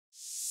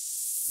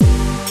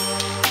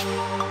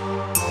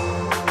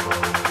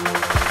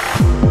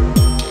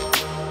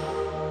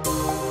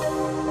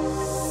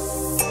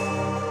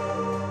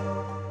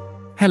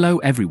Hello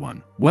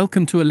everyone,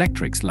 welcome to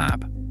Electrix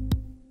Lab.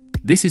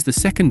 This is the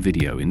second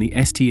video in the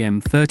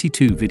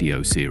STM32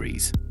 video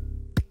series.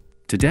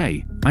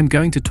 Today, I'm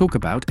going to talk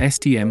about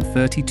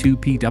STM32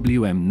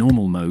 PWM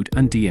Normal Mode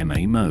and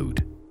DMA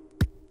Mode.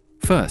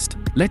 First,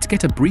 let's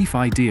get a brief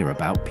idea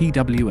about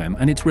PWM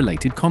and its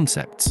related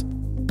concepts.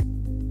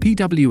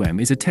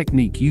 PWM is a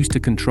technique used to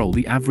control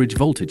the average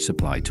voltage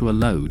supply to a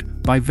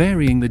load by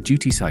varying the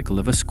duty cycle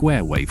of a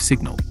square wave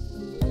signal.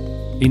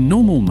 In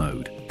normal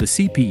mode, the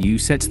CPU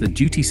sets the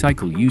duty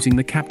cycle using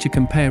the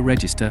capture-compare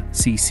register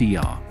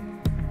 (CCR).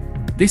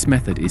 This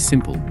method is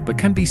simple but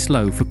can be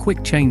slow for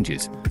quick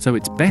changes, so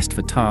it's best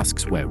for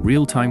tasks where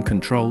real-time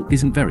control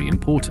isn't very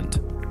important.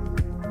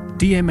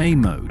 DMA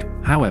mode,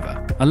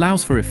 however,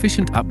 allows for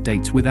efficient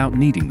updates without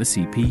needing the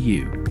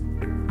CPU.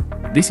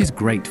 This is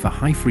great for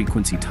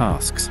high-frequency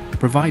tasks,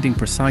 providing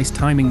precise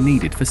timing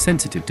needed for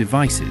sensitive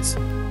devices.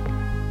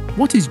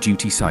 What is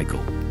duty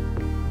cycle?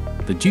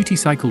 The duty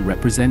cycle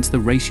represents the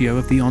ratio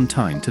of the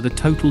on-time to the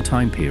total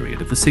time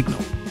period of the signal.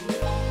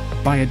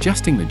 By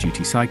adjusting the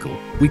duty cycle,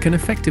 we can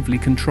effectively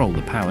control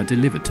the power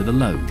delivered to the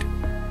load.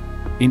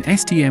 In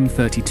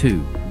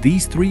STM32,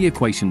 these three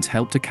equations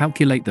help to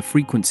calculate the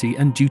frequency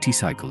and duty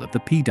cycle of the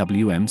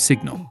PWM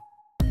signal.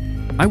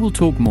 I will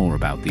talk more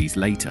about these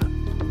later.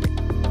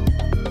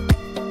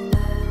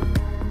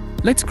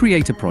 Let's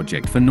create a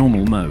project for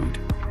normal mode.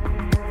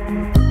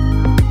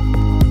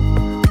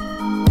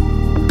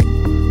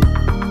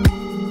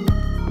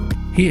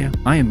 Here,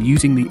 I am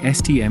using the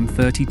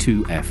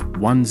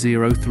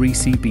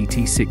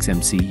STM32F103CBT6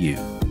 MCU.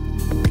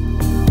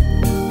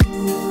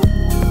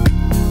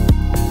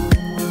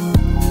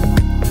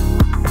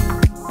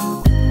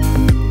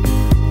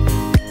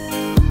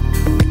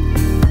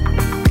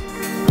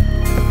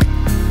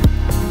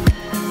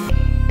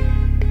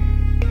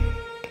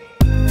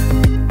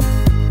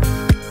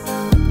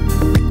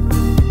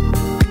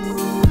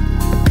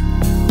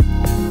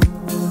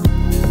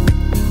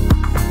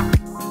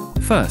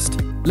 First,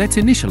 let's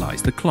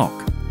initialize the clock.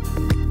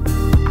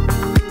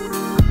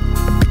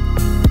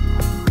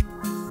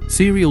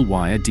 Serial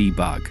wire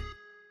debug.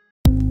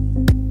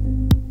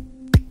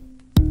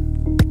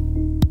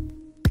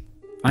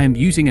 I am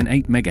using an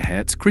 8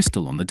 MHz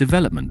crystal on the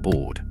development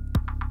board.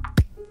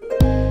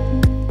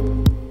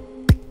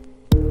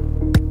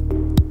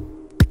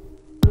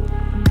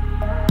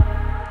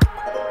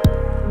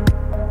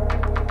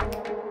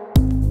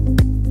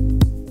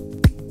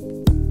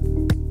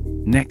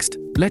 Next,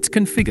 let's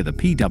configure the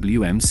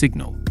PWM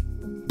signal.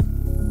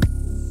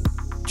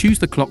 Choose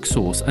the clock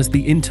source as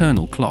the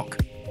internal clock.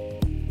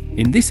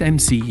 In this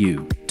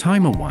MCU,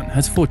 timer 1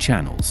 has 4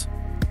 channels.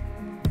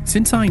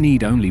 Since I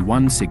need only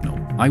one signal,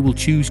 I will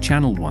choose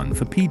channel 1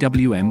 for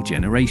PWM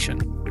generation.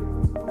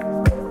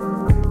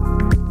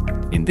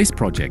 In this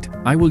project,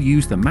 I will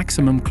use the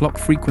maximum clock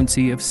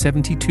frequency of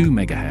 72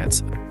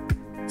 MHz.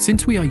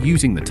 Since we are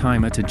using the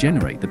timer to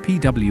generate the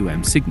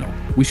PWM signal,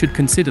 we should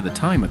consider the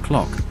timer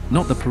clock,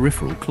 not the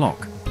peripheral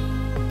clock.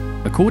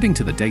 According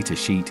to the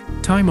datasheet,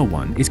 timer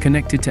 1 is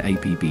connected to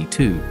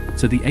APB2,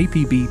 so the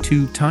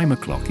APB2 timer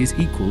clock is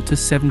equal to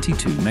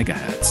 72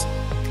 MHz.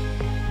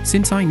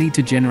 Since I need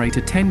to generate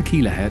a 10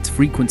 kHz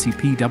frequency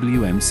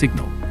PWM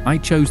signal, I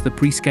chose the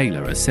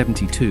prescaler as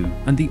 72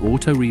 and the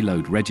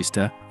auto-reload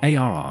register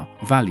ARR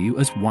value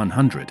as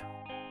 100.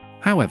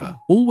 However,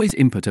 always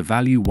input a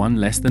value 1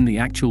 less than the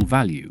actual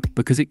value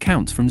because it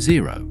counts from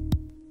 0.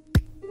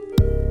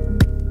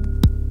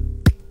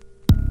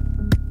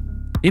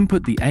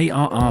 Input the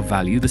ARR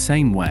value the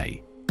same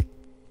way.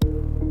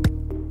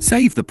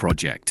 Save the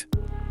project.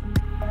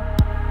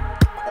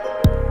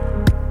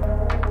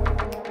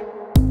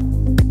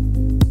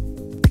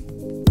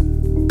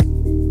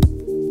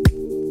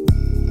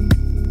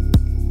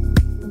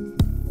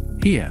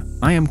 Here,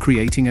 I am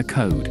creating a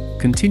code,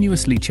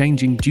 continuously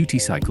changing duty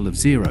cycle of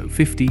 0,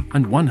 50,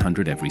 and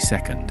 100 every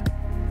second.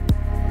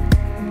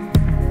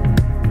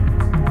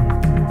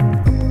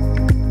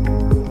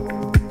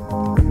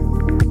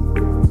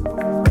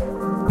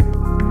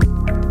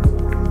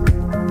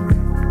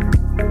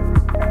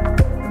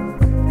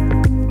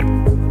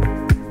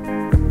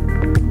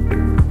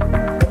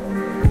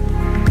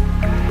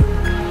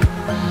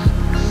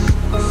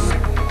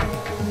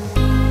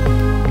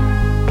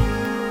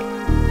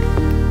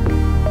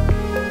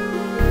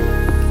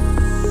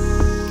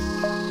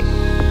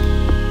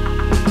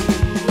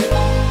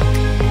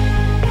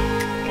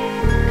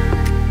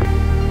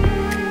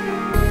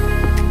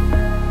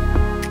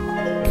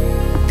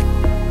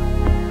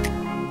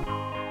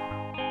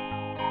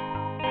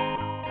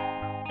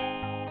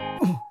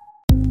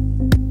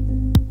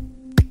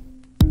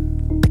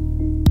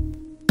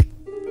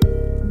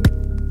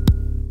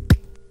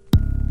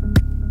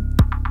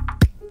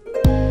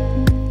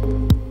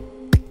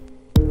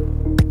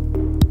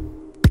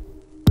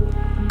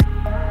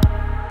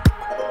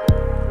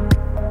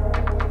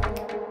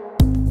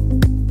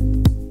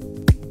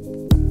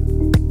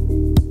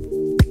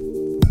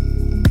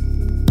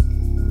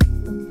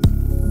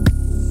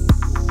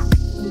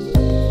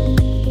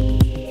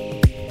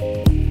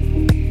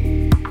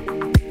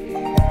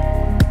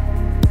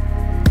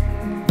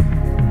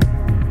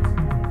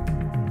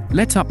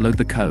 Let's upload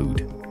the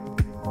code.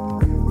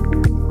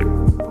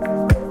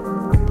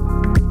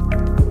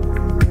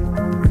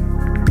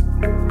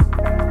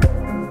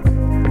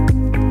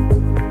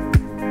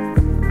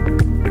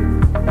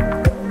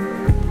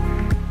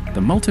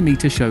 The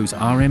multimeter shows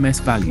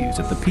RMS values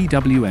of the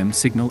PWM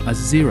signal as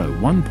 0,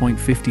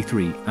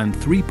 1.53 and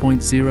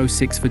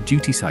 3.06 for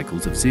duty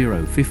cycles of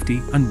 0,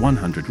 50 and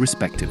 100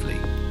 respectively.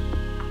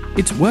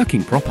 It's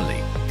working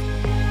properly.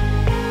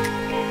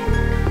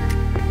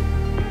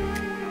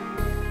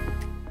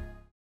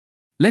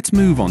 Let's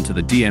move on to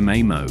the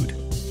DMA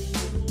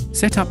mode.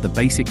 Set up the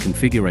basic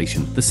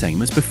configuration the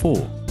same as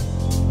before.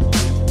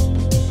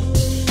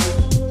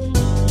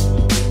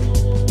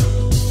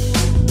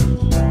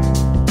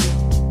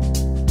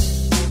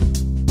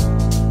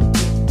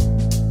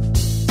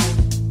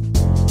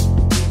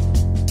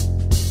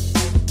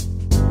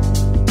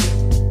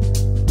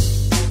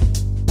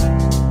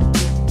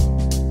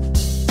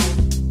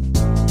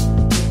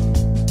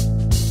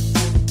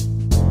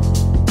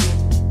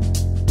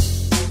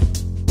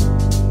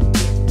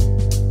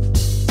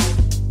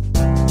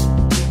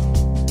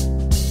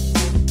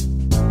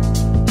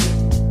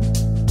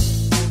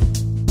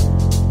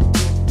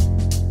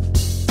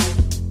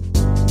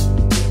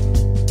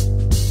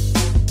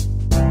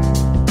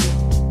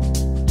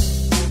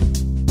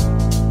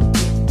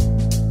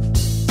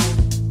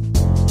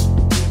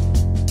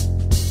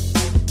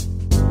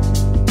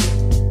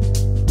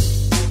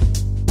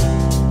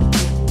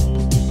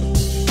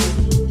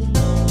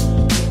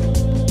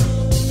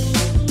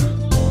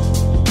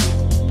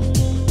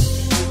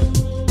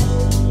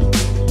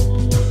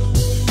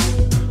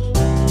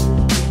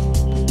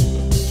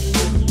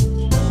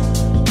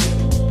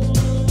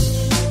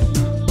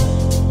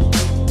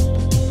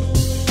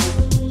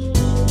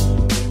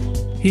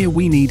 Here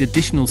we need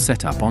additional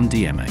setup on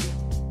DMA.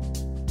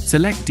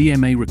 Select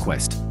DMA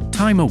request,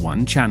 timer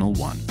 1 channel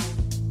 1.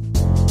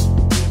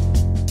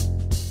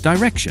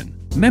 Direction,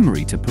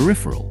 memory to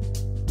peripheral.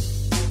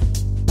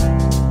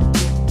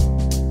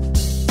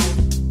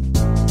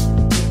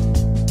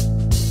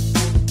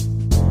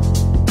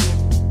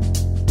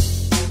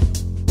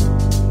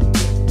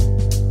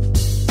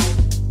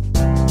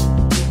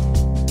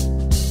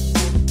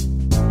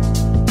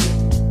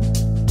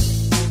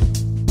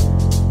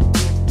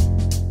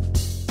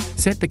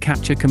 Set the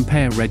capture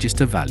compare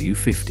register value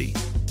 50.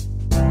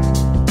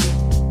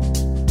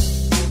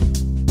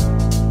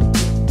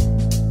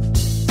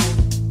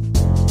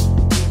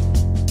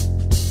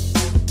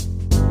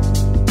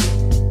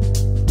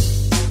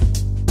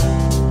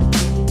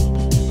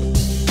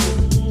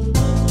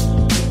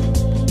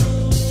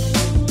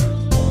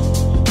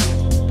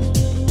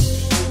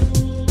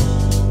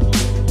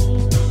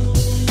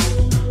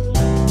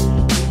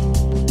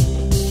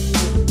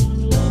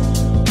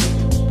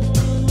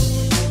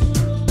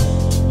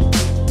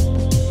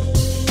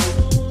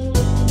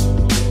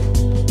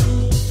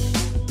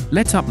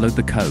 Let's upload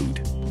the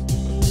code.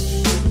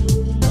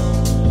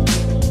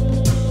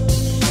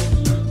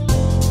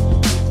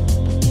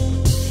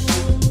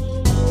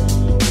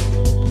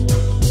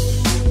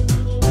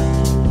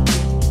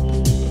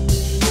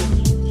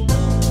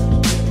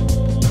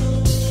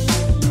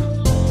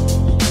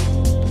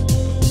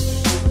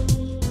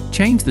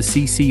 Change the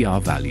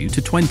CCR value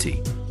to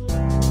 20.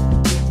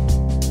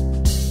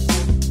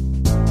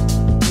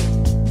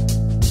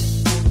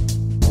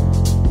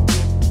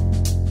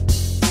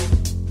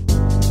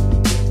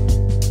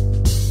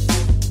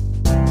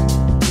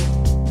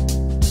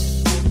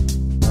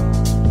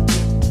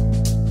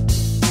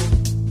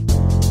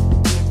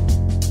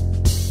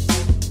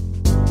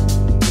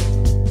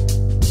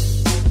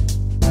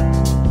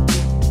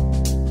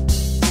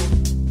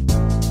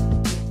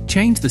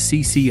 Change the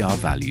CCR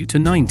value to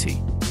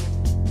 90.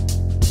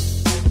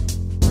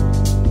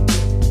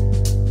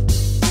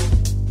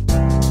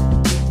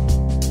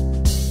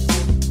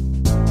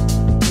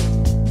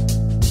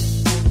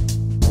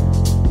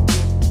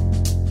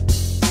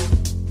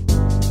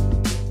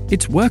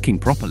 It's working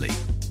properly.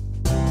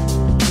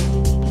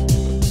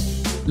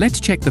 Let's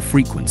check the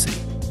frequency.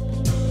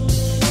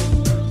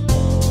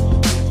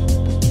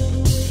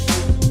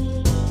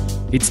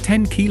 It's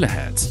 10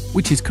 kHz,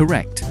 which is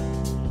correct.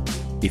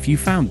 If you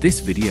found this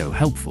video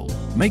helpful,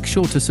 make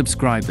sure to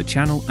subscribe the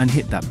channel and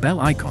hit that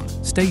bell icon.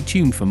 Stay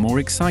tuned for more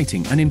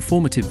exciting and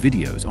informative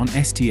videos on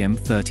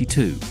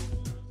STM32.